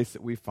whatever place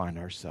that we find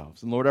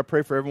ourselves. And Lord, I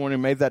pray for everyone who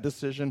made that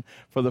decision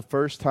for the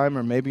first time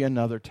or maybe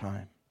another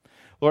time.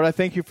 Lord, I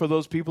thank you for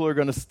those people who are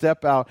going to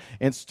step out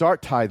and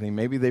start tithing.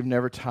 Maybe they've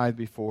never tithed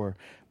before.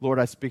 Lord,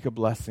 I speak a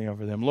blessing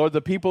over them. Lord,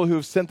 the people who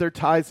have sent their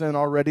tithes in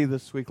already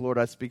this week, Lord,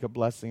 I speak a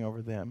blessing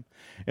over them.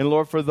 And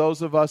Lord, for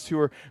those of us who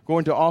are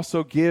going to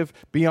also give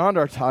beyond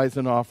our tithes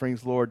and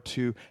offerings, Lord,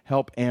 to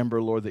help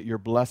Amber, Lord, that your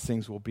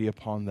blessings will be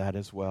upon that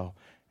as well,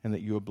 and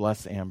that you will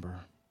bless Amber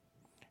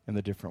and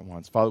the different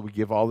ones. Father, we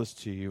give all this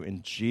to you.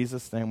 In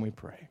Jesus' name we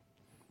pray.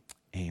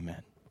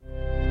 Amen.